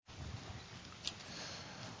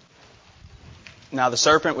Now the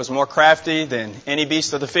serpent was more crafty than any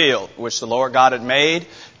beast of the field, which the Lord God had made.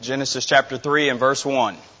 Genesis chapter 3 and verse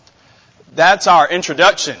 1. That's our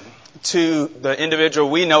introduction to the individual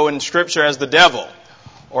we know in Scripture as the devil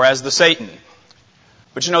or as the Satan.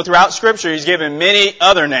 But you know, throughout Scripture, he's given many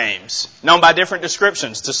other names, known by different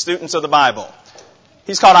descriptions to students of the Bible.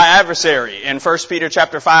 He's called our adversary in 1 Peter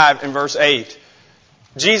chapter 5 and verse 8.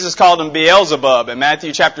 Jesus called him Beelzebub in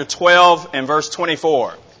Matthew chapter 12 and verse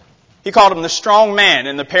 24. He called him the strong man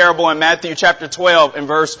in the parable in Matthew chapter 12 and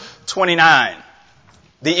verse 29.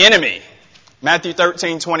 The enemy, Matthew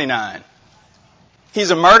 13:29. He's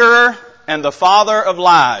a murderer and the father of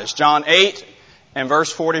lies, John 8 and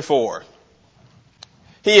verse 44.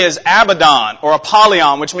 He is Abaddon or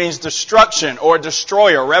Apollyon, which means destruction or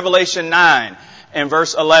destroyer, Revelation 9 and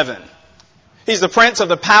verse 11. He's the prince of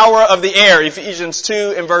the power of the air, Ephesians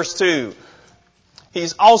 2 and verse 2.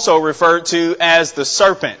 He's also referred to as the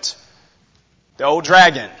serpent, the old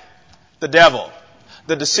dragon, the devil,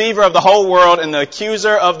 the deceiver of the whole world and the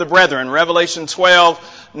accuser of the brethren, Revelation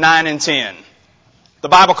 12, 9 and 10. The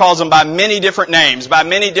Bible calls him by many different names, by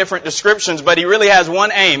many different descriptions, but he really has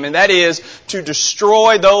one aim, and that is to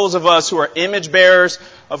destroy those of us who are image bearers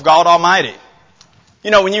of God Almighty. You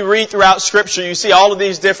know, when you read throughout Scripture, you see all of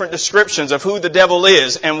these different descriptions of who the devil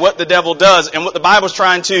is and what the devil does. And what the Bible's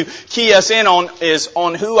trying to key us in on is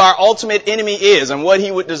on who our ultimate enemy is and what he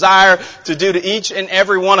would desire to do to each and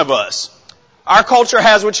every one of us. Our culture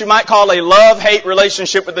has what you might call a love-hate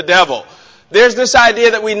relationship with the devil. There's this idea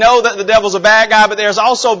that we know that the devil's a bad guy, but there's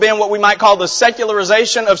also been what we might call the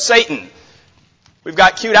secularization of Satan. We've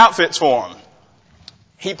got cute outfits for him.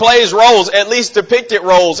 He plays roles, at least depicted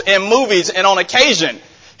roles, in movies, and on occasion,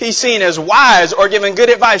 he's seen as wise or giving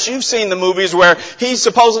good advice. You've seen the movies where he's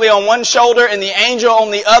supposedly on one shoulder and the angel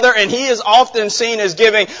on the other, and he is often seen as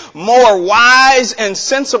giving more wise and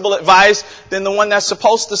sensible advice than the one that's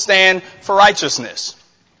supposed to stand for righteousness.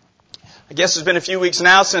 I guess it's been a few weeks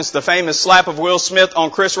now since the famous slap of Will Smith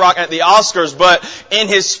on Chris Rock at the Oscars, but in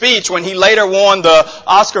his speech, when he later won the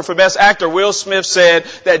Oscar for Best Actor, Will Smith said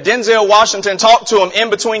that Denzel Washington talked to him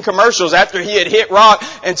in between commercials after he had hit Rock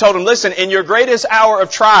and told him, listen, in your greatest hour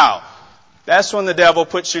of trial, that's when the devil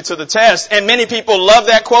puts you to the test. And many people love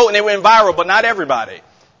that quote and it went viral, but not everybody.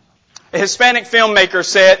 A Hispanic filmmaker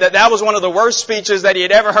said that was one of the worst speeches that he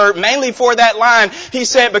had ever heard, mainly for that line. He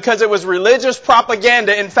said because it was religious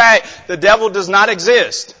propaganda. In fact, the devil does not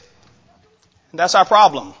exist. And that's our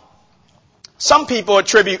problem. Some people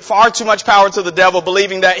attribute far too much power to the devil,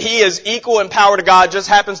 believing that he is equal in power to God, just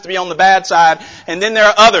happens to be on the bad side. And then there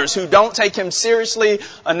are others who don't take him seriously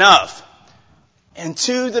enough. And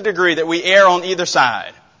to the degree that we err on either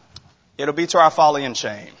side, it'll be to our folly and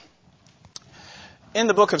shame. In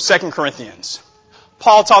the book of 2 Corinthians,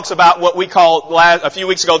 Paul talks about what we called a few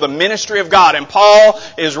weeks ago the ministry of God. And Paul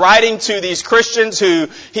is writing to these Christians who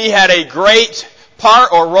he had a great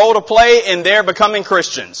part or role to play in their becoming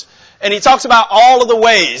Christians. And he talks about all of the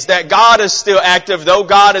ways that God is still active, though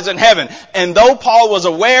God is in heaven. And though Paul was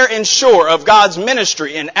aware and sure of God's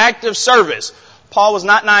ministry and active service, Paul was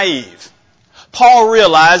not naive. Paul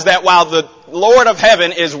realized that while the Lord of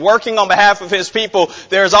heaven is working on behalf of his people,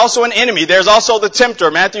 there is also an enemy. There's also the tempter.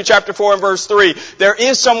 Matthew chapter 4 and verse 3. There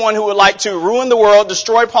is someone who would like to ruin the world,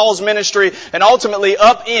 destroy Paul's ministry, and ultimately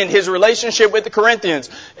upend his relationship with the Corinthians.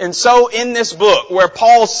 And so in this book, where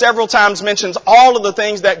Paul several times mentions all of the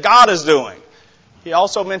things that God is doing, he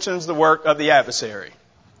also mentions the work of the adversary.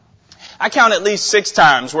 I count at least 6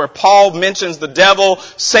 times where Paul mentions the devil,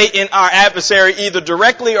 Satan, our adversary, either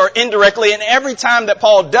directly or indirectly. And every time that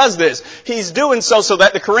Paul does this, he's doing so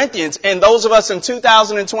that the Corinthians and those of us in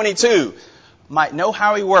 2022 might know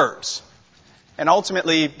how he works and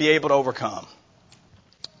ultimately be able to overcome.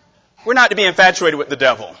 We're not to be infatuated with the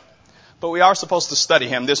devil, but we are supposed to study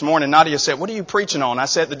him. This morning, Nadia said, "What are you preaching on?" I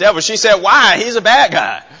said, "The devil." She said, "Why? He's a bad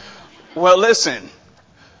guy." Well, listen,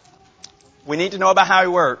 we need to know about how he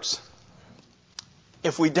works.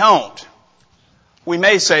 If we don't, we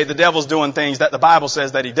may say the devil's doing things that the Bible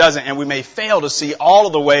says that he doesn't, and we may fail to see all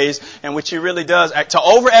of the ways in which he really does act. To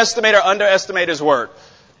overestimate or underestimate his work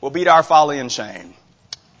will be to our folly and shame.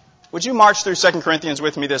 Would you march through 2 Corinthians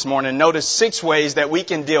with me this morning and notice 6 ways that we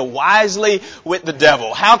can deal wisely with the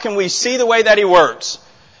devil? How can we see the way that he works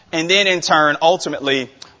and then in turn ultimately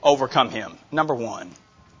overcome him? Number 1,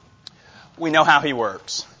 we know how he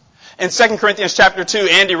works. In 2 Corinthians chapter 2,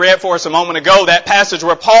 Andy read for us a moment ago that passage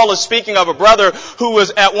where Paul is speaking of a brother who was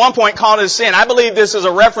at one point caught in sin. I believe this is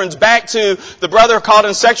a reference back to the brother caught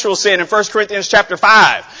in sexual sin in 1 Corinthians chapter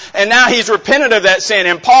 5. And now he's repented of that sin.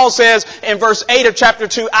 And Paul says in verse 8 of chapter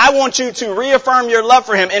 2, I want you to reaffirm your love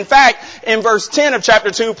for him. In fact, in verse 10 of chapter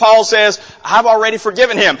 2, Paul says, I've already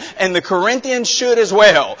forgiven him. And the Corinthians should as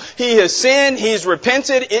well. He has sinned, he's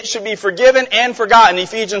repented, it should be forgiven and forgotten.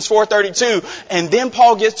 Ephesians 4:32. And then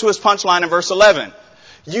Paul gets to his punchline in verse 11.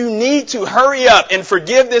 You need to hurry up and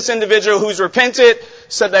forgive this individual who's repented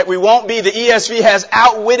so that we won't be, the ESV has,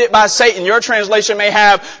 outwitted by Satan. Your translation may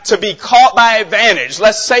have to be caught by advantage.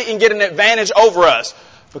 Lest Satan get an advantage over us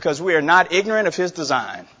because we are not ignorant of his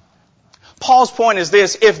design. Paul's point is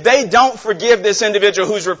this: if they don't forgive this individual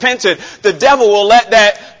who's repented, the devil will let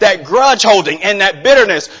that grudge holding and that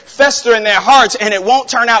bitterness fester in their hearts, and it won't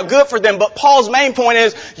turn out good for them. But Paul's main point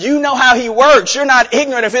is, you know how he works. You're not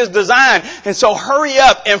ignorant of his design. And so hurry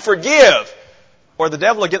up and forgive, or the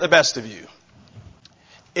devil will get the best of you.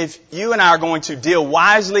 If you and I are going to deal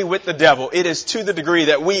wisely with the devil, it is to the degree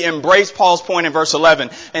that we embrace Paul's point in verse 11,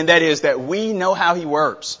 and that is that we know how he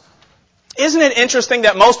works. Isn't it interesting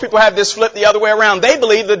that most people have this flipped the other way around? They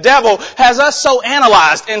believe the devil has us so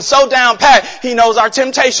analyzed and so down pat. He knows our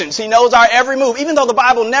temptations. He knows our every move, even though the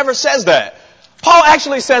Bible never says that. Paul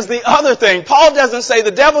actually says the other thing. Paul doesn't say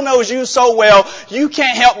the devil knows you so well you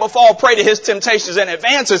can't help but fall prey to his temptations and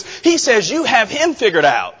advances. He says you have him figured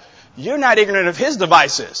out. You're not ignorant of his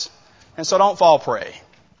devices. And so don't fall prey.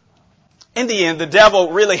 In the end, the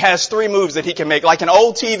devil really has three moves that he can make, like an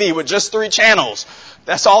old TV with just 3 channels.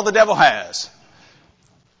 That's all the devil has.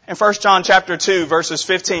 In 1 John chapter 2, verses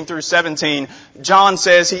 15 through 17, John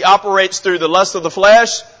says he operates through the lust of the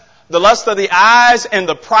flesh, the lust of the eyes, and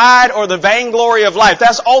the pride or the vainglory of life.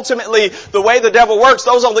 That's ultimately the way the devil works.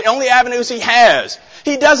 Those are the only avenues he has.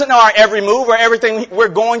 He doesn't know our every move or everything we're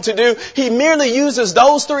going to do. He merely uses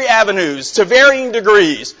those 3 avenues to varying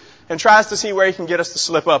degrees and tries to see where he can get us to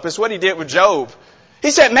slip up. It's what he did with Job. He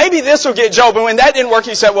said, maybe this will get Job. And when that didn't work,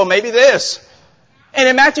 he said, well, maybe this. And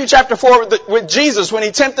in Matthew chapter 4 with Jesus, when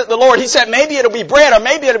he tempted the Lord, he said maybe it'll be bread, or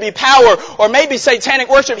maybe it'll be power, or maybe satanic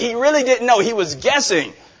worship. He really didn't know. He was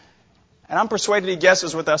guessing. And I'm persuaded he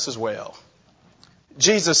guesses with us as well.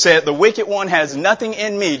 Jesus said, the wicked one has nothing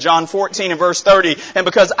in me, John 14 and verse 30. And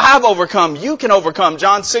because I've overcome, you can overcome,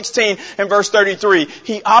 John 16 and verse 33.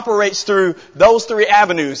 He operates through those 3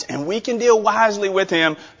 avenues, and we can deal wisely with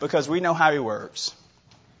him because we know how he works.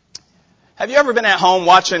 Have you ever been at home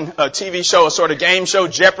watching a TV show, a sort of game show,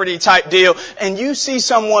 Jeopardy type deal, and you see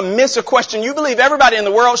someone miss a question you believe everybody in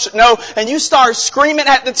the world should know, and you start screaming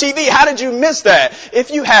at the TV? How did you miss that? If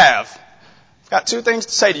you have, I've got 2 things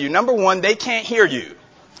to say to you. Number 1, they can't hear you.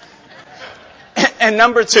 And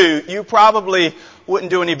number 2, you probably wouldn't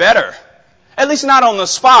do any better. At least not on the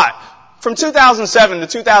spot. From 2007 to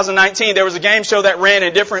 2019, there was a game show that ran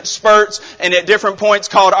in different spurts and at different points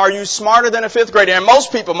called Are You Smarter Than a Fifth Grader? And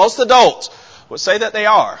most people, most adults, would say that they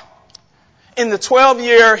are. In the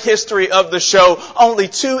 12-year history of the show, only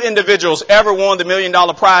 2 individuals ever won the $1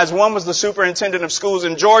 million prize. One was the superintendent of schools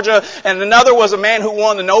in Georgia, and another was a man who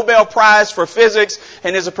won the Nobel Prize for physics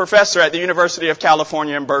and is a professor at the University of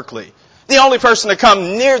California in Berkeley. The only person to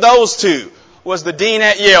come near those 2 was the dean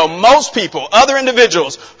at Yale. Most people, other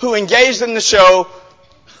individuals who engaged in the show,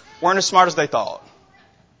 weren't as smart as they thought.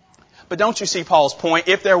 But don't you see Paul's point?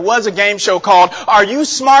 If there was a game show called Are You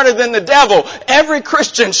Smarter Than the Devil? Every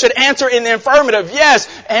Christian should answer in the affirmative, yes,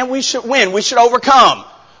 and we should win. We should overcome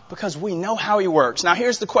because we know how he works. Now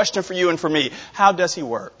here's the question for you and for me. How does he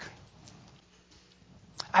work?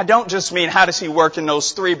 I don't just mean how does he work in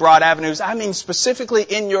those 3 broad avenues. I mean specifically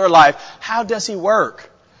in your life. How does he work?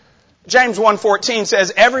 James 1:14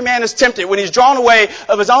 says, every man is tempted when he's drawn away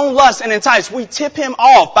of his own lust and enticed. We tip him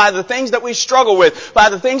off by the things that we struggle with, by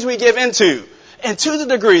the things we give into. And to the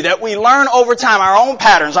degree that we learn over time our own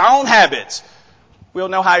patterns, our own habits, we'll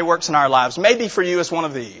know how he works in our lives. Maybe for you it's one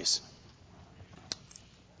of these.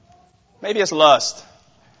 Maybe it's lust.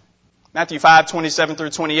 Matthew 5:27 through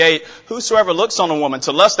 28. Whosoever looks on a woman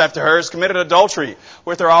to lust after her has committed adultery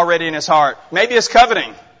with her already in his heart. Maybe it's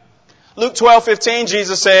coveting. Luke 12:15,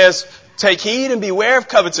 Jesus says, take heed and beware of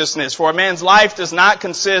covetousness, for a man's life does not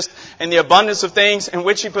consist in the abundance of things in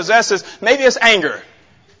which he possesses. Maybe it's anger.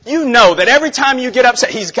 You know that every time you get upset,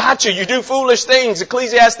 he's got you. You do foolish things.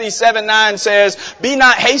 Ecclesiastes 7:9 says, be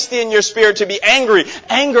not hasty in your spirit to be angry.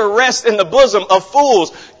 Anger rests in the bosom of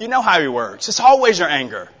fools. You know how he works. It's always your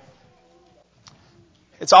anger.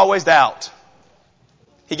 It's always doubt.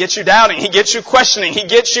 He gets you doubting. He gets you questioning. He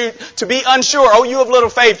gets you to be unsure. Oh, you have little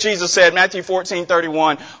faith, Jesus said, Matthew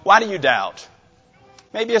 14:31. Why do you doubt?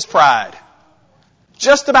 Maybe it's pride.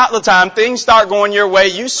 Just about the time things start going your way,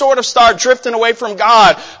 you sort of start drifting away from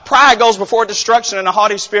God. Pride goes before destruction and a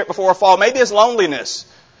haughty spirit before a fall. Maybe it's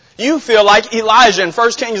loneliness. You feel like Elijah in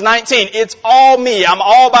 1 Kings 19. It's all me. I'm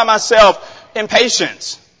all by myself.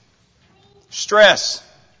 Impatience. Stress.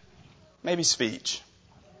 Maybe speech.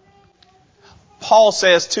 Paul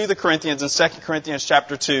says to the Corinthians in 2 Corinthians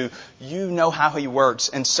chapter 2, you know how he works,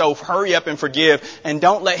 and so hurry up and forgive, and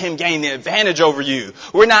don't let him gain the advantage over you.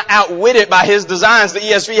 We're not outwitted by his designs. The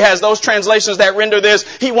ESV has those translations that render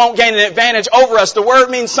this, he won't gain an advantage over us. The word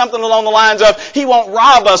means something along the lines of, he won't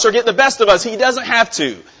rob us or get the best of us. He doesn't have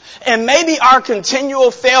to. And maybe our continual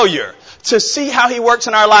failure to see how he works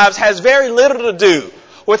in our lives has very little to do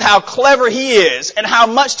with how clever he is and how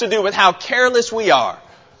much to do with how careless we are.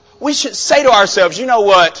 We should say to ourselves, you know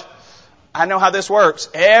what? I know how this works.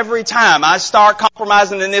 Every time I start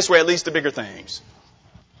compromising in this way, it leads to bigger things.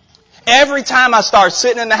 Every time I start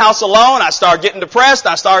sitting in the house alone, I start getting depressed,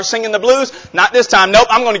 I start singing the blues. Not this time. Nope,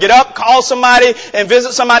 I'm going to get up, call somebody, and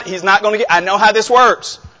visit somebody. He's not going to get, I know how this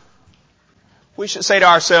works. We should say to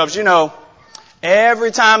ourselves, you know,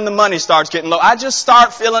 every time the money starts getting low, I just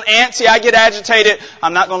start feeling antsy, I get agitated.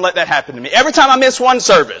 I'm not going to let that happen to me. Every time I miss one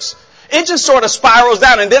service, it just sort of spirals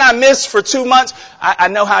down, and then I miss for 2 months. I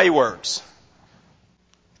know how he works.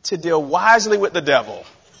 To deal wisely with the devil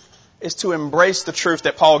is to embrace the truth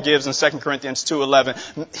that Paul gives in 2 Corinthians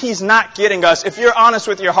 2:11. He's not getting us. If you're honest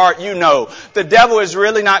with your heart, you know the devil is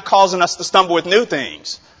really not causing us to stumble with new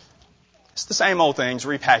things. It's the same old things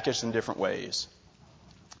repackaged in different ways.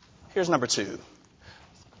 Here's number 2.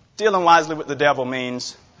 Dealing wisely with the devil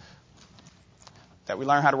means that we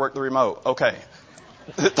learn how to work the remote. Okay.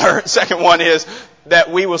 The second one is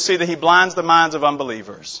that we will see that he blinds the minds of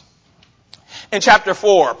unbelievers. In chapter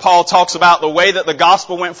 4, Paul talks about the way that the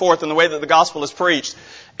gospel went forth and the way that the gospel is preached.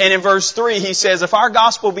 And in verse 3, he says, if our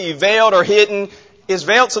gospel be veiled or hidden, is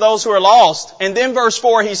veiled to those who are lost. And then verse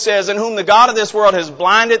 4, he says, in whom the God of this world has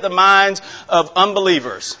blinded the minds of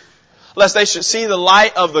unbelievers, lest they should see the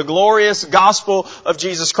light of the glorious gospel of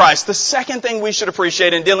Jesus Christ. The second thing we should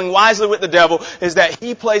appreciate in dealing wisely with the devil is that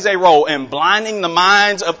he plays a role in blinding the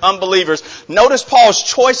minds of unbelievers. Notice Paul's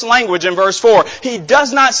choice language in verse 4. He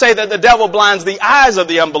does not say that the devil blinds the eyes of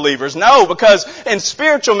the unbelievers. No, because in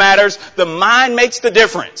spiritual matters, the mind makes the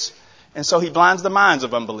difference. And so he blinds the minds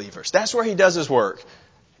of unbelievers. That's where he does his work.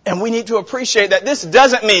 And we need to appreciate that this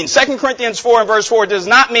doesn't mean, 2 Corinthians 4 and verse 4 does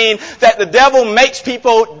not mean that the devil makes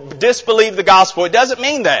people disbelieve the gospel. It doesn't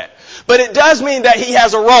mean that. But it does mean that he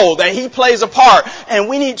has a role, that he plays a part. And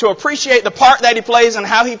we need to appreciate the part that he plays and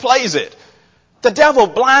how he plays it. The devil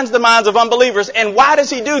blinds the minds of unbelievers. And why does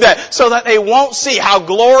he do that? So that they won't see how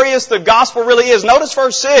glorious the gospel really is. Notice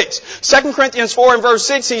verse 6. 2 Corinthians 4 and verse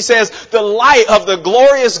 6, he says, the light of the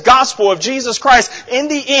glorious gospel of Jesus Christ. In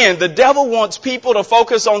the end, the devil wants people to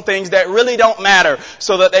focus on things that really don't matter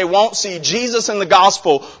so that they won't see Jesus in the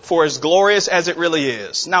gospel for as glorious as it really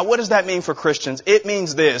is. Now, what does that mean for Christians? It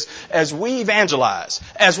means this. As we evangelize,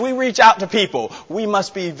 as we reach out to people, we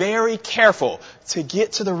must be very careful to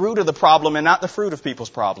get to the root of the problem and not the fruit of people's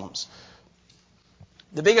problems.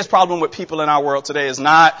 The biggest problem with people in our world today is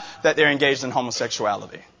not that they're engaged in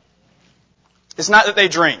homosexuality. It's not that they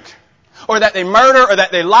drink, or that they murder, or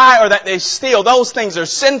that they lie, or that they steal. Those things are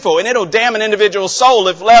sinful, and it'll damn an individual's soul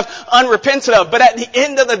if left unrepented of. But at the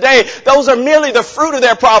end of the day, those are merely the fruit of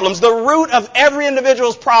their problems. The root of every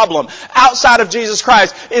individual's problem outside of Jesus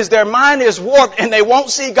Christ is their mind is warped, and they won't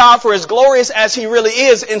see God for as glorious as He really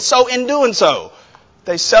is. And so in doing so,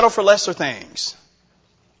 they settle for lesser things.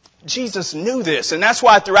 Jesus knew this, and that's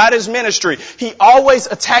why throughout His ministry, He always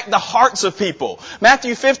attacked the hearts of people.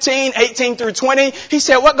 Matthew 15, 18 through 20, He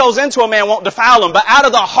said, what goes into a man won't defile him, but out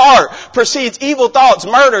of the heart proceeds evil thoughts,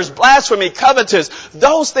 murders, blasphemy, covetous.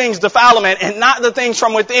 Those things defile a man, and not the things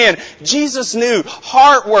from within. Jesus knew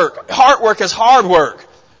hard work is hard work,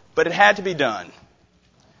 but it had to be done.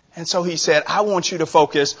 And so He said, I want you to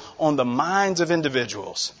focus on the minds of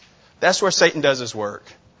individuals. That's where Satan does his work.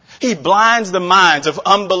 He blinds the minds of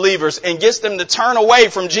unbelievers and gets them to turn away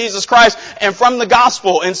from Jesus Christ and from the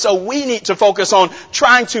gospel. And so we need to focus on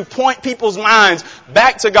trying to point people's minds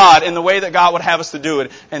back to God in the way that God would have us to do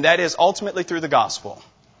it. And that is ultimately through the gospel.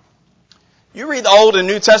 You read the Old and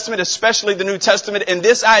New Testament, especially the New Testament, and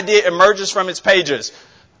this idea emerges from its pages.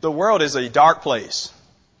 The world is a dark place.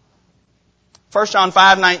 1 John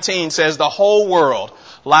 5:19 says the whole world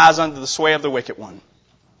lies under the sway of the wicked one.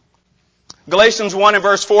 Galatians 1 and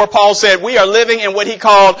verse 4, Paul said, we are living in what he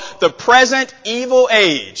called the present evil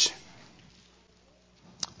age.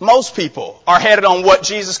 Most people are headed on what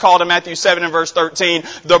Jesus called in Matthew 7 and verse 13,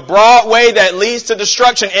 the broad way that leads to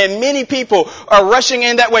destruction. And many people are rushing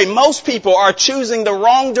in that way. Most people are choosing the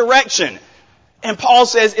wrong direction. And Paul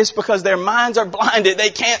says it's because their minds are blinded. They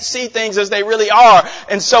can't see things as they really are.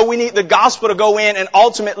 And so we need the gospel to go in and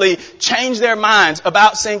ultimately change their minds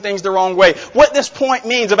about seeing things the wrong way. What this point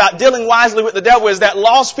means about dealing wisely with the devil is that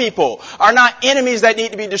lost people are not enemies that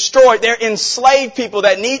need to be destroyed. They're enslaved people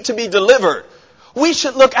that need to be delivered. We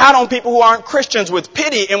should look out on people who aren't Christians with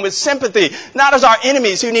pity and with sympathy, not as our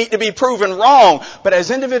enemies who need to be proven wrong, but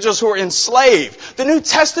as individuals who are enslaved. The New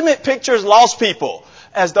Testament pictures lost people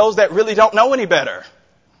as those that really don't know any better.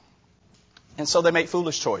 And so they make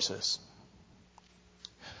foolish choices.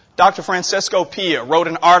 Dr. Francisco Pia wrote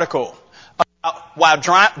an article about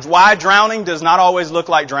why drowning does not always look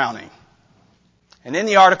like drowning. And in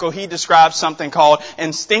the article, he describes something called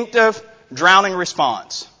instinctive drowning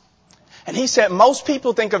response. And he said most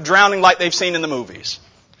people think of drowning like they've seen in the movies.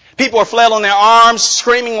 People are flailing their arms,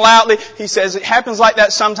 screaming loudly. He says it happens like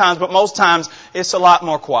that sometimes, but most times it's a lot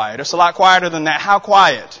more quiet. It's a lot quieter than that. How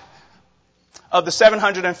quiet? Of the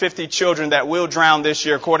 750 children that will drown this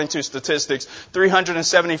year, according to statistics,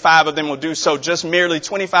 375 of them will do so just merely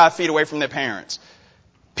 25 feet away from their parents.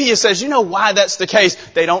 Pia says, you know why that's the case?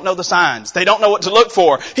 They don't know the signs. They don't know what to look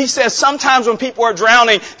for. He says sometimes when people are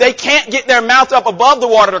drowning, they can't get their mouth up above the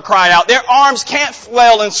water to cry out. Their arms can't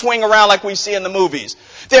flail and swing around like we see in the movies.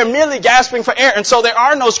 They're merely gasping for air, and so there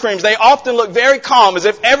are no screams. They often look very calm, as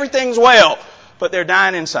if everything's well, but they're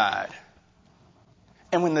dying inside.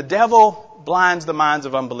 And when the devil blinds the minds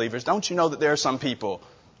of unbelievers, don't you know that there are some people,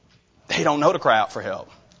 they don't know to cry out for help.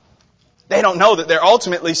 They don't know that they're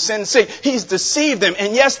ultimately sin sick. He's deceived them.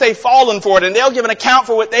 And yes, they've fallen for it. And they'll give an account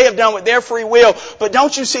for what they have done with their free will. But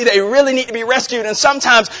don't you see they really need to be rescued? And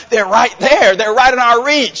sometimes they're right there. They're right in our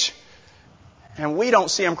reach. And we don't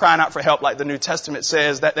see them crying out for help like the New Testament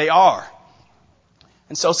says that they are.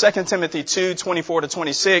 And so 2 Timothy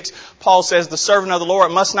 2:24-26, Paul says, the servant of the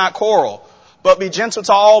Lord must not quarrel, but be gentle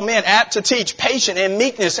to all men, apt to teach, patient in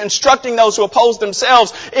meekness, instructing those who oppose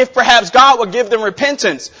themselves, if perhaps God will give them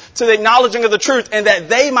repentance to the acknowledging of the truth, and that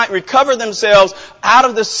they might recover themselves out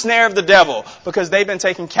of the snare of the devil, because they've been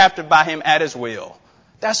taken captive by him at his will.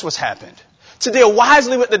 That's what's happened. To deal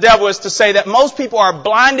wisely with the devil is to say that most people are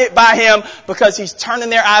blinded by him because he's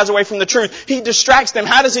turning their eyes away from the truth. He distracts them.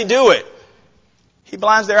 How does he do it? He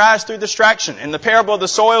blinds their eyes through distraction. In the parable of the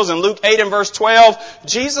soils in Luke 8 and verse 12,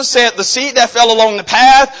 Jesus said the seed that fell along the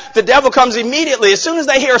path, the devil comes immediately. As soon as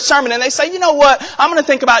they hear a sermon and they say, you know what, I'm going to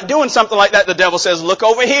think about doing something like that, the devil says, look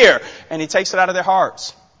over here. And he takes it out of their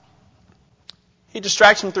hearts. He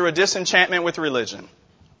distracts them through a disenchantment with religion.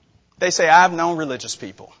 They say, I've known religious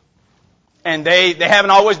people. And they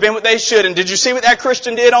haven't always been what they should. And did you see what that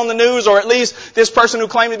Christian did on the news? Or at least this person who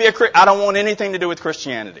claimed to be a Christian? I don't want anything to do with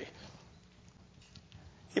Christianity.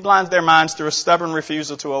 He blinds their minds through a stubborn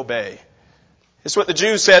refusal to obey. It's what the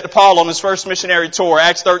Jews said to Paul on his first missionary tour,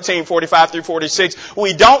 Acts 13:45-46.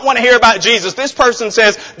 We don't want to hear about Jesus. This person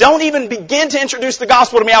says, don't even begin to introduce the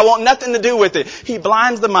gospel to me. I want nothing to do with it. He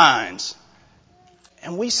blinds the minds.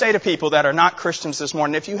 And we say to people that are not Christians this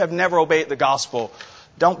morning, if you have never obeyed the gospel,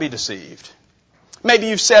 don't be deceived. Maybe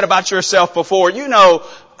you've said about yourself before, you know,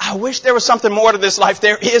 I wish there was something more to this life.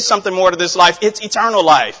 There is something more to this life. It's eternal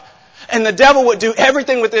life. And the devil would do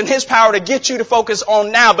everything within his power to get you to focus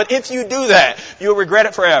on now. But if you do that, you'll regret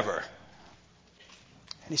it forever.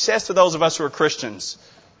 And he says to those of us who are Christians,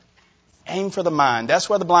 aim for the mind. That's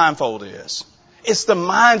where the blindfold is. It's the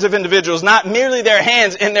minds of individuals, not merely their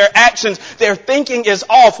hands and their actions. Their thinking is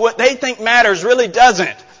off. What they think matters really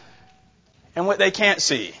doesn't. And what they can't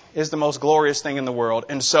see is the most glorious thing in the world.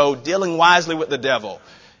 And so dealing wisely with the devil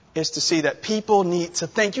is to see that people need to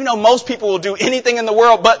think. You know, most people will do anything in the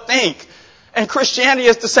world but think. And Christianity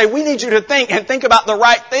is to say, we need you to think and think about the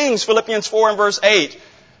right things, Philippians 4 and verse 8.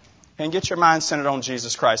 And get your mind centered on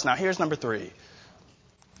Jesus Christ. Now, here's number 3.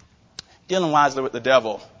 Dealing wisely with the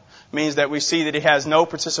devil means that we see that he has no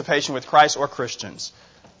participation with Christ or Christians.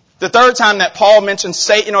 The third time that Paul mentions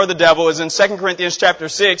Satan or the devil is in 2 Corinthians chapter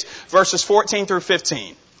 6, verses 14 through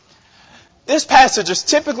 15. This passage has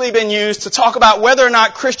typically been used to talk about whether or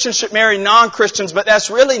not Christians should marry non-Christians, but that's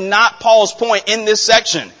really not Paul's point in this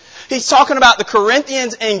section. He's talking about the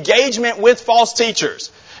Corinthians' engagement with false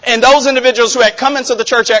teachers. And those individuals who had come into the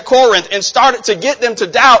church at Corinth and started to get them to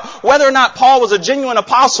doubt whether or not Paul was a genuine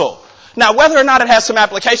apostle. Now, whether or not it has some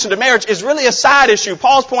application to marriage is really a side issue.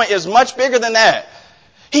 Paul's point is much bigger than that.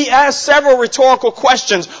 He asks several rhetorical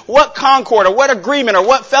questions. What concord or what agreement or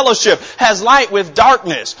what fellowship has light with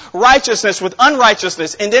darkness, righteousness with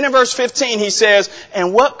unrighteousness? And then in verse 15 he says,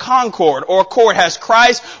 and what concord or accord has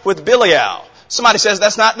Christ with Belial? Somebody says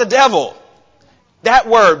that's not the devil. That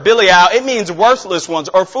word, Belial, it means worthless ones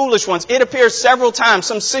or foolish ones. It appears several times,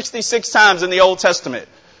 some 66 times in the Old Testament.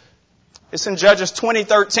 It's in Judges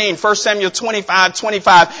 20:13, 1 Samuel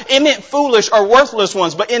 25:25. It meant foolish or worthless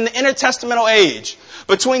ones. But in the intertestamental age,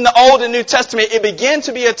 between the Old and New Testament, it began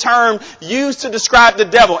to be a term used to describe the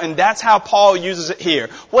devil. And that's how Paul uses it here.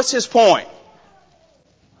 What's his point?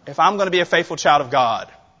 If I'm going to be a faithful child of God,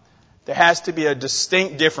 there has to be a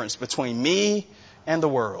distinct difference between me and the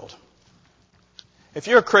world. If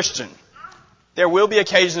you're a Christian, there will be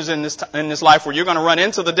occasions in this life where you're going to run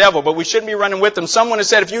into the devil, but we shouldn't be running with them. Someone has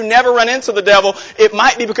said if you never run into the devil, it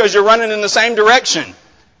might be because you're running in the same direction.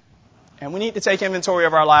 And we need to take inventory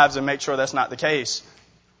of our lives and make sure that's not the case.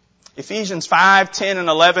 Ephesians 5:10 and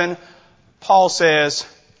 11, Paul says,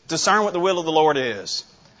 discern what the will of the Lord is.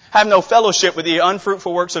 Have no fellowship with the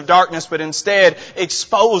unfruitful works of darkness, but instead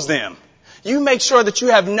expose them. You make sure that you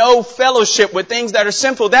have no fellowship with things that are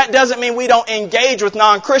sinful. That doesn't mean we don't engage with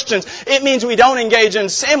non-Christians. It means we don't engage in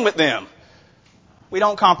sin with them. We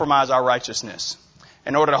don't compromise our righteousness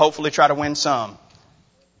in order to hopefully try to win some.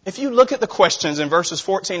 If you look at the questions in verses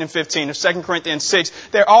 14 and 15 of 2 Corinthians 6,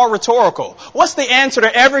 they're all rhetorical. What's the answer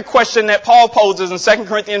to every question that Paul poses in 2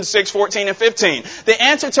 Corinthians 6, 14 and 15? The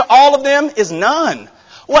answer to all of them is none.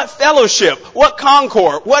 What fellowship, what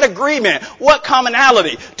concord, what agreement, what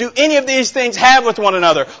commonality do any of these things have with one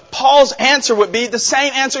another? Paul's answer would be the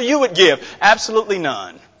same answer you would give. Absolutely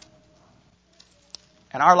none.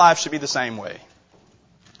 And our lives should be the same way.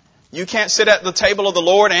 You can't sit at the table of the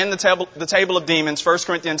Lord and the table of demons, 1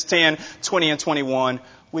 Corinthians 10, 20 and 21.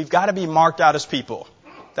 We've got to be marked out as people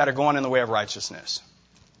that are going in the way of righteousness.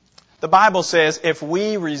 The Bible says if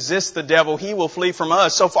we resist the devil, he will flee from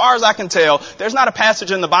us. So far as I can tell, there's not a passage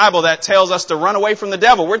in the Bible that tells us to run away from the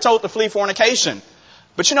devil. We're told to flee fornication.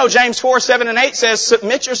 But you know, James 4, 7 and 8 says,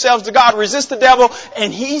 submit yourselves to God, resist the devil,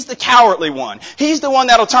 and he's the cowardly one. He's the one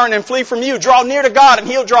that'll turn and flee from you. Draw near to God, and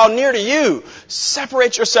he'll draw near to you.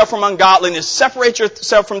 Separate yourself from ungodliness. Separate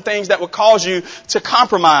yourself from things that will cause you to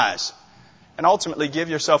compromise. And ultimately give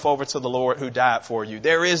yourself over to the Lord who died for you.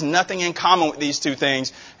 There is nothing in common with these two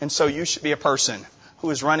things, and so you should be a person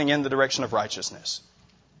who is running in the direction of righteousness.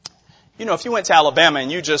 You know, if you went to Alabama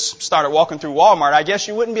and you just started walking through Walmart, I guess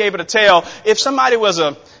you wouldn't be able to tell if somebody was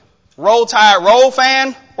a Roll Tide Roll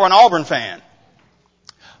fan or an Auburn fan.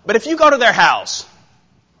 But if you go to their house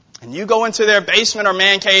and you go into their basement or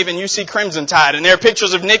man cave and you see Crimson Tide and there are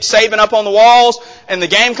pictures of Nick Saban up on the walls and the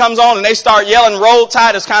game comes on and they start yelling Roll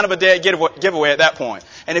Tide, it's kind of a dead giveaway at that point.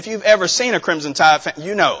 And if you've ever seen a Crimson Tide fan,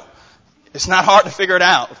 you know it's not hard to figure it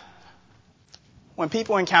out. When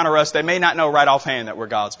people encounter us, they may not know right offhand that we're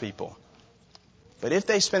God's people. But if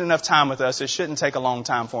they spend enough time with us, it shouldn't take a long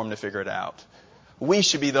time for them to figure it out. We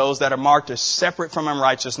should be those that are marked as separate from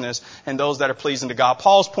unrighteousness and those that are pleasing to God.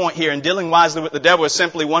 Paul's point here in dealing wisely with the devil is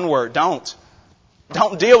simply one word: don't.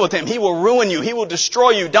 Don't deal with him. He will ruin you. He will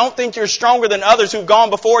destroy you. Don't think you're stronger than others who've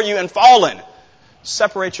gone before you and fallen.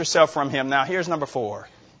 Separate yourself from him. Now here's number 4.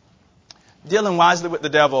 Dealing wisely with the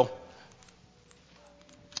devil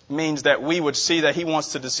means that we would see that he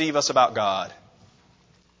wants to deceive us about God.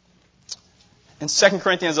 In 2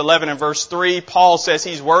 Corinthians 11 and verse 3, Paul says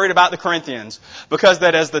he's worried about the Corinthians because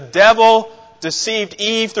that as the devil deceived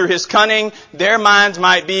Eve through his cunning, their minds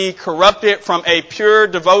might be corrupted from a pure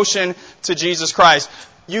devotion to Jesus Christ.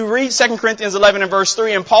 You read 2 Corinthians 11 and verse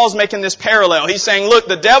 3 and Paul's making this parallel. He's saying, look,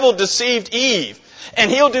 the devil deceived Eve and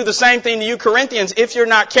he'll do the same thing to you Corinthians if you're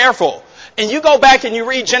not careful. And you go back and you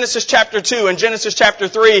read Genesis chapter 2 and Genesis chapter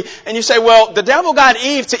 3 and you say, well, the devil got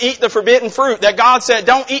Eve to eat the forbidden fruit that God said,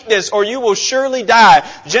 don't eat this or you will surely die.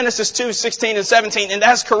 Genesis 2, 16 and 17. And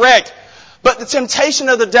that's correct. But the temptation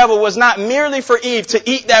of the devil was not merely for Eve to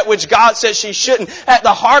eat that which God said she shouldn't. At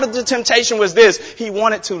the heart of the temptation was this. He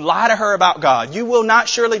wanted to lie to her about God. You will not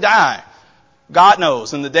surely die. God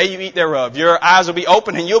knows, and the day you eat thereof, your eyes will be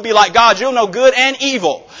open and you'll be like God. You'll know good and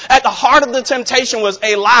evil. At the heart of the temptation was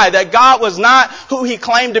a lie that God was not who he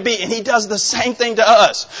claimed to be, and he does the same thing to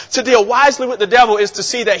us. To deal wisely with the devil is to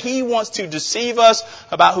see that he wants to deceive us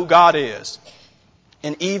about who God is.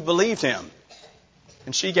 And Eve believed him,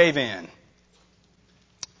 and she gave in.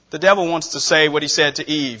 The devil wants to say what he said to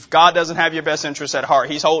Eve. God doesn't have your best interests at heart.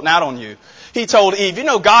 He's holding out on you. He told Eve, you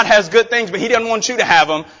know, God has good things, but he doesn't want you to have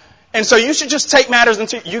them. And so you should just take matters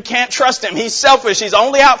into, you can't trust him. He's selfish. He's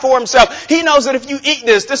only out for himself. He knows that if you eat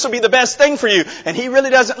this, this will be the best thing for you. And he really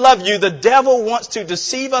doesn't love you. The devil wants to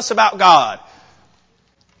deceive us about God.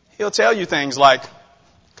 He'll tell you things like,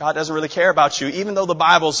 God doesn't really care about you, even though the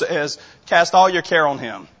Bible says, cast all your care on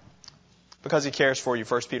Him, because He cares for you,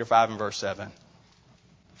 1 Peter 5 and verse 7.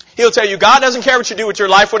 He'll tell you, God doesn't care what you do with your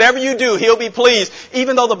life. Whatever you do, He'll be pleased,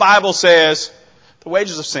 even though the Bible says, the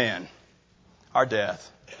wages of sin are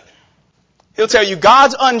death. He'll tell you,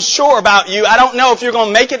 God's unsure about you. I don't know if you're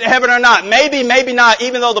going to make it to heaven or not. Maybe, maybe not,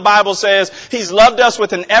 even though the Bible says He's loved us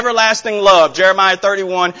with an everlasting love. Jeremiah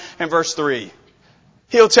 31 and verse 3.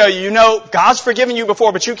 He'll tell you, God's forgiven you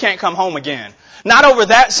before, but you can't come home again. Not over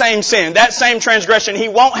that same sin, that same transgression. He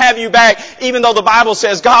won't have you back, even though the Bible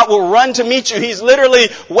says God will run to meet you. He's literally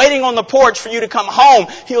waiting on the porch for you to come home.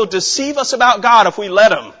 He'll deceive us about God if we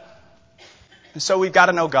let Him. And so we've got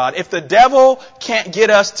to know God. If the devil can't get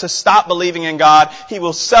us to stop believing in God, he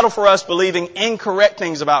will settle for us believing incorrect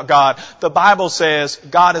things about God. The Bible says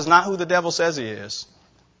God is not who the devil says He is.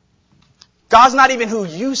 God's not even who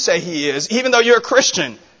you say He is, even though you're a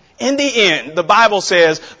Christian. In the end, the Bible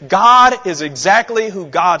says God is exactly who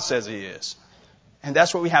God says He is. And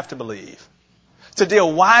that's what we have to believe. To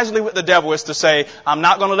deal wisely with the devil is to say, I'm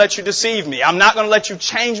not going to let you deceive me. I'm not going to let you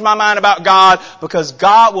change my mind about God, because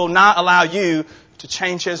God will not allow you to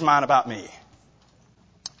change His mind about me.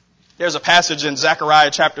 There's a passage in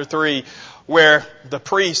Zechariah chapter 3 where the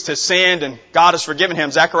priest has sinned and God has forgiven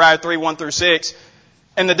him. Zechariah 3, 1 through 6.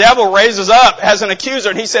 And the devil raises up as an accuser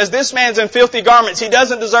and he says, this man's in filthy garments. He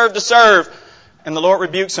doesn't deserve to serve. And the Lord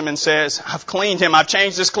rebukes him and says, I've cleaned him. I've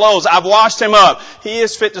changed his clothes. I've washed him up. He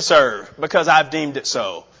is fit to serve because I've deemed it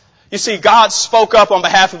so. You see, God spoke up on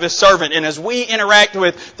behalf of His servant. And as we interact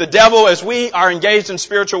with the devil, as we are engaged in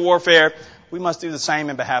spiritual warfare, we must do the same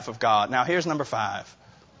in behalf of God. Now, here's number 5.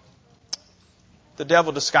 The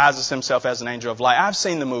devil disguises himself as an angel of light. I've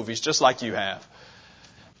seen the movies just like you have.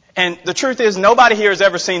 And the truth is, nobody here has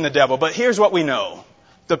ever seen the devil. But here's what we know.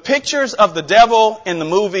 The pictures of the devil in the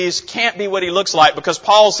movies can't be what he looks like, because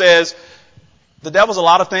Paul says the devil's a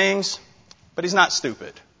lot of things, but he's not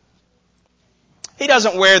stupid. He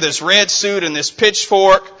doesn't wear this red suit and this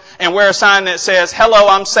pitchfork and wear a sign that says, hello,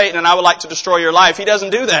 I'm Satan and I would like to destroy your life. He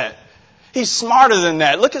doesn't do that. He's smarter than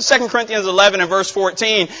that. Look at 2 Corinthians 11 and verse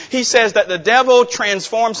 14. He says that the devil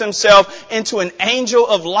transforms himself into an angel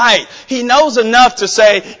of light. He knows enough to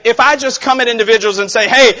say, if I just come at individuals and say,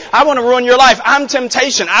 hey, I want to ruin your life. I'm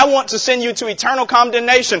temptation. I want to send you to eternal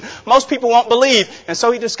condemnation. Most people won't believe. And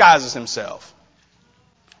so he disguises himself.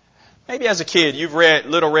 Maybe as a kid, you've read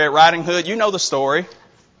Little Red Riding Hood. You know the story.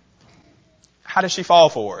 How does she fall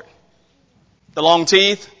for it? The long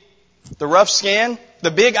teeth, the rough skin, the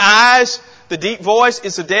big eyes, the deep voice.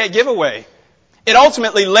 It's a dead giveaway. It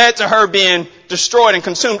ultimately led to her being destroyed and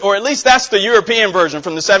consumed, or at least that's the European version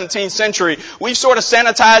from the 17th century. We've sort of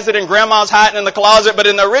sanitized it and grandma's hiding in the closet, but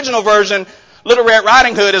in the original version, Little Red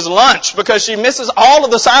Riding Hood is lunch because she misses all of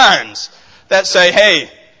the signs that say, hey,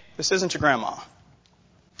 this isn't your grandma.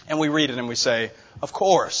 And we read it and we say, of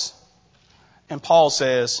course. And Paul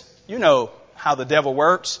says, you know how the devil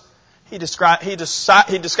works. He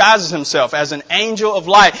disguises himself as an angel of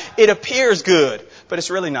light. It appears good, but it's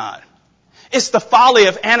really not. It's the folly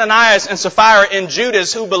of Ananias and Sapphira and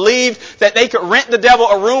Judas, who believed that they could rent the devil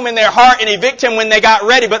a room in their heart and evict him when they got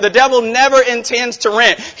ready. But the devil never intends to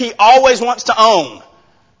rent. He always wants to own.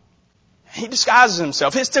 He disguises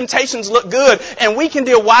himself. His temptations look good, and we can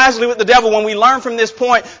deal wisely with the devil when we learn from this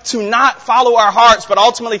point to not follow our hearts, but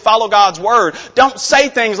ultimately follow God's word. Don't say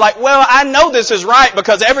things like, well, I know this is right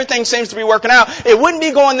because everything seems to be working out. It wouldn't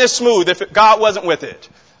be going this smooth if God wasn't with it.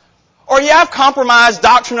 Or, yeah, I've compromised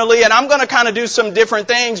doctrinally, and I'm going to kind of do some different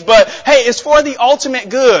things, but hey, it's for the ultimate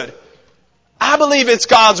good. I believe it's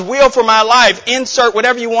God's will for my life. Insert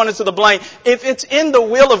whatever you want into the blank. If it's in the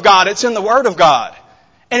will of God, it's in the word of God.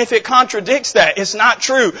 And if it contradicts that, it's not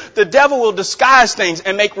true. The devil will disguise things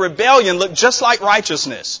and make rebellion look just like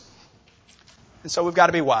righteousness. And so we've got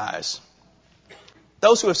to be wise.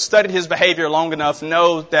 Those who have studied his behavior long enough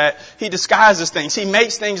know that he disguises things. He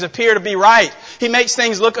makes things appear to be right. He makes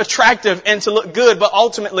things look attractive and to look good, but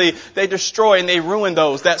ultimately they destroy and they ruin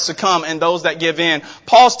those that succumb and those that give in.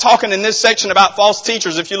 Paul's talking in this section about false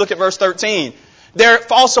teachers. If you look at verse 13. They're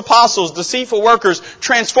false apostles, deceitful workers,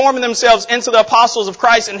 transforming themselves into the apostles of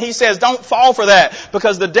Christ. And he says, don't fall for that,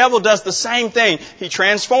 because the devil does the same thing. He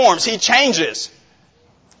transforms. He changes.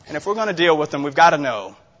 And if we're going to deal with them, we've got to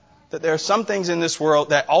know that there are some things in this world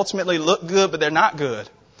that ultimately look good, but they're not good.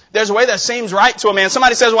 There's a way that seems right to a man.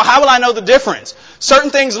 Somebody says, well, how will I know the difference? Certain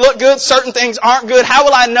things look good, certain things aren't good. How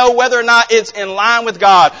will I know whether or not it's in line with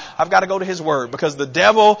God? I've got to go to his word, because the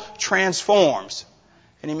devil transforms.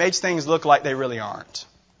 And he makes things look like they really aren't.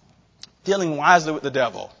 Dealing wisely with the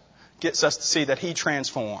devil gets us to see that he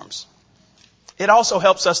transforms. it also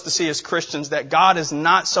helps us to see as Christians that God is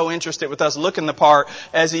not so interested with us looking the part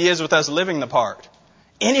as He is with us living the part.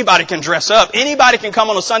 Anybody can dress up. Anybody can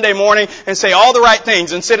come on a Sunday morning and say all the right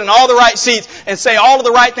things and sit in all the right seats and say all of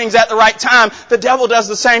the right things at the right time. The devil does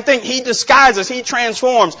the same thing. He disguises. He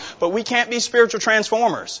transforms. But we can't be spiritual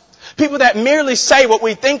transformers. People that merely say what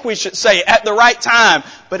we think we should say at the right time,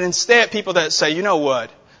 but instead people that say, you know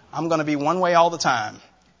what? I'm going to be one way all the time.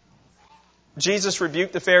 Jesus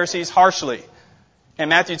rebuked the Pharisees harshly. In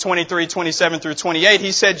Matthew 23:27 through 28,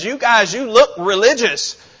 He said, you guys, you look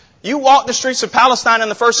religious. You walk the streets of Palestine in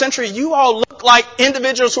the first century, you all look like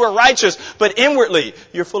individuals who are righteous, but inwardly,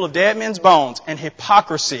 you're full of dead men's bones and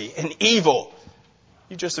hypocrisy and evil.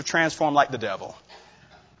 You just have transformed like the devil.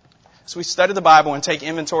 As we study the Bible and take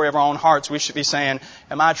inventory of our own hearts, we should be saying,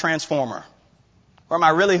 am I a transformer? Or am I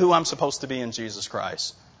really who I'm supposed to be in Jesus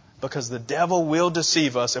Christ? Because the devil will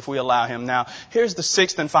deceive us if we allow him. Now, here's the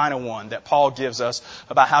sixth and final one that Paul gives us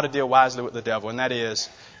about how to deal wisely with the devil, and that is,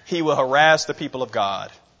 he will harass the people of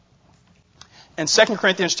God. In 2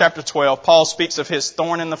 Corinthians chapter 12, Paul speaks of his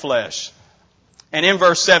thorn in the flesh. And in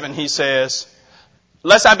verse 7, he says,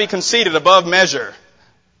 lest I be conceited above measure,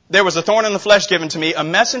 there was a thorn in the flesh given to me, a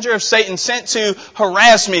messenger of Satan sent to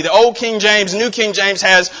harass me. The old King James, New King James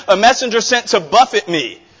has a messenger sent to buffet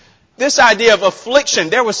me. This idea of affliction,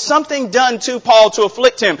 there was something done to Paul to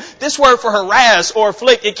afflict him. This word for harass or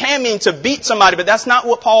afflict, it can mean to beat somebody, but that's not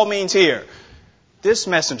what Paul means here. This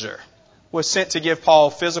messenger was sent to give Paul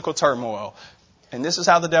physical turmoil. And this is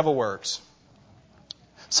how the devil works.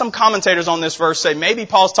 Some commentators on this verse say maybe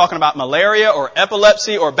Paul's talking about malaria or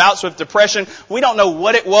epilepsy or bouts with depression. We don't know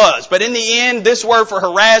what it was. But in the end, this word for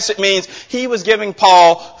harass, it means he was giving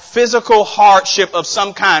Paul physical hardship of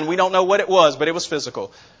some kind. We don't know what it was, but it was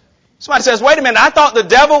physical. Somebody says, wait a minute, I thought the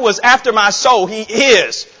devil was after my soul. He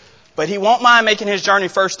is. But he won't mind making his journey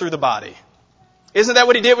first through the body. Isn't that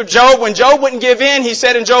what he did with Job? When Job wouldn't give in, he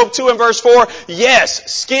said in Job 2 and verse 4,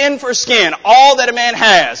 yes, skin for skin, all that a man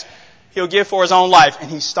has, he'll give for his own life.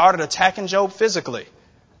 And he started attacking Job physically.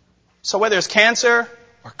 So whether it's cancer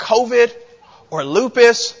or COVID or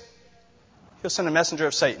lupus, he'll send a messenger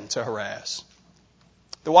of Satan to harass.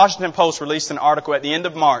 The Washington Post released an article at the end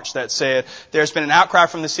of March that said there's been an outcry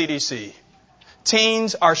from the CDC.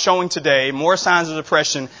 Teens are showing today more signs of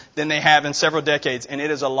depression than they have in several decades, and it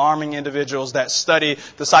is alarming individuals that study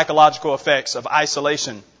the psychological effects of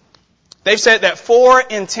isolation. They've said that 4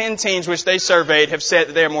 in 10 teens which they surveyed have said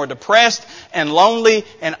that they're more depressed and lonely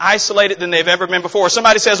and isolated than they've ever been before.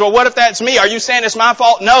 Somebody says, well, what if that's me? Are you saying it's my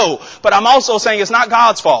fault? No, but I'm also saying it's not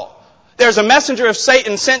God's fault. There's a messenger of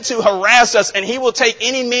Satan sent to harass us, and he will take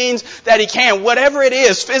any means that he can, whatever it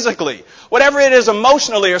is physically, whatever it is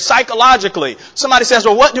emotionally or psychologically. Somebody says,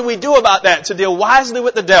 well, what do we do about that to deal wisely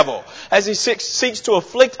with the devil as he seeks to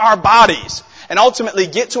afflict our bodies and ultimately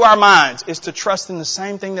get to our minds? Is to trust in the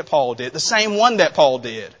same thing that Paul did, the same one that Paul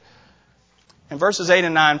did. In verses 8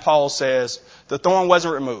 and 9, Paul says, the thorn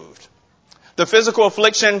wasn't removed. The physical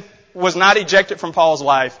affliction was not ejected from Paul's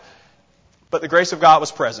life, but the grace of God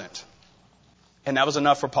was present. And that was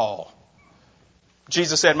enough for Paul.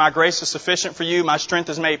 Jesus said, my grace is sufficient for you. My strength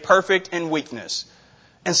is made perfect in weakness.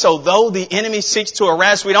 And so though the enemy seeks to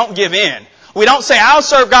harass, we don't give in. We don't say, I'll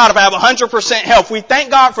serve God if I have 100% health. We thank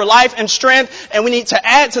God for life and strength, and we need to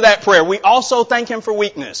add to that prayer. We also thank Him for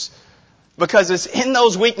weakness, because it's in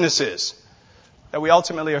those weaknesses that we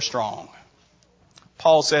ultimately are strong.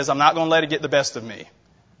 Paul says, I'm not going to let it get the best of me.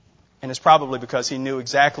 And it's probably because he knew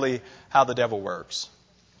exactly how the devil works.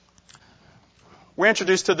 We're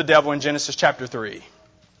introduced to the devil in Genesis chapter 3.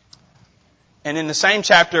 And in the same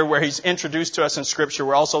chapter where he's introduced to us in Scripture,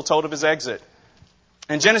 we're also told of his exit.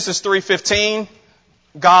 In Genesis 3:15,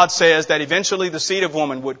 God says that eventually the seed of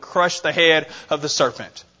woman would crush the head of the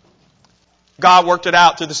serpent. God worked it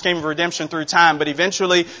out through the scheme of redemption through time, but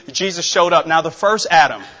eventually Jesus showed up. Now the first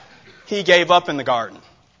Adam, he gave up in the garden.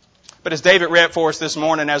 But as David read for us this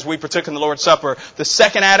morning as we partook in the Lord's Supper, the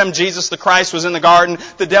second Adam, Jesus the Christ, was in the garden.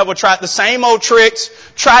 The devil tried the same old tricks,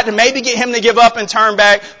 tried to maybe get him to give up and turn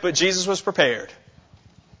back, but Jesus was prepared.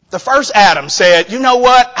 The first Adam said, you know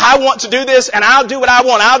what? I want to do this and I'll do what I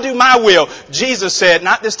want. I'll do my will. Jesus said,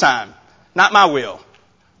 not this time, not my will,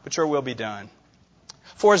 but your will be done.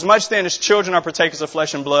 For as much then as children are partakers of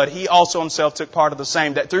flesh and blood, he also himself took part of the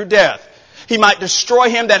same, that through death he might destroy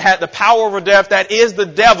him that had the power over death, that is the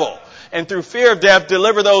devil. And through fear of death,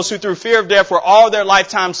 deliver those who through fear of death were all their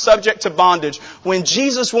lifetime subject to bondage. When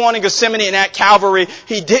Jesus won in Gethsemane and at Calvary,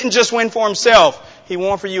 he didn't just win for himself. He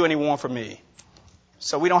won for you and he won for me.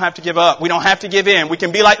 So we don't have to give up. We don't have to give in. We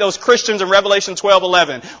can be like those Christians in Revelation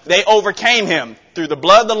 12:11. They overcame him through the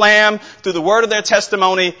blood of the Lamb, through the word of their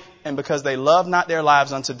testimony, and because they love not their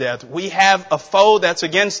lives unto death. We have a foe that's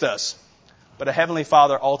against us, but a heavenly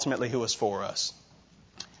Father ultimately who is for us.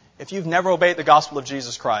 If you've never obeyed the gospel of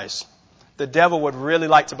Jesus Christ, the devil would really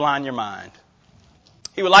like to blind your mind.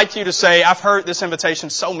 He would like you to say, I've heard this invitation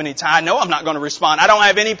so many times. No, I'm not going to respond. I don't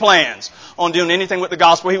have any plans on doing anything with the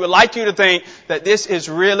gospel. He would like you to think that this is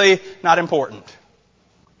really not important.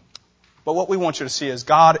 But what we want you to see is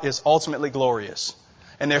God is ultimately glorious.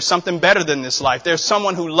 And there's something better than this life. There's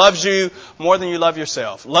someone who loves you more than you love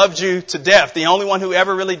yourself. Loved you to death, the only one who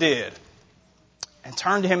ever really did. And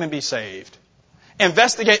turn to Him and be saved.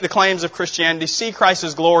 Investigate the claims of Christianity. See Christ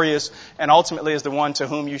as glorious and ultimately as the one to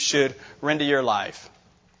whom you should render your life.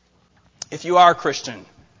 If you are a Christian,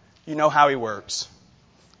 you know how He works.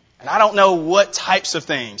 And I don't know what types of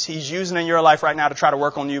things He's using in your life right now to try to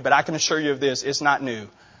work on you, but I can assure you of this, it's not new.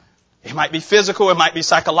 It might be physical, it might be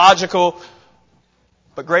psychological,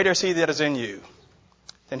 but greater is He that is in you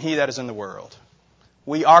than he that is in the world.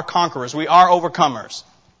 We are conquerors, we are overcomers,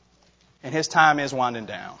 and His time is winding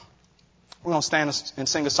down. We're going to stand and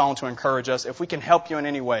sing a song to encourage us. If we can help you in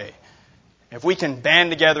any way, if we can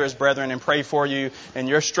band together as brethren and pray for you in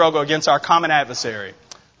your struggle against our common adversary,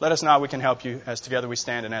 let us know how we can help you as together we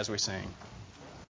stand and as we sing.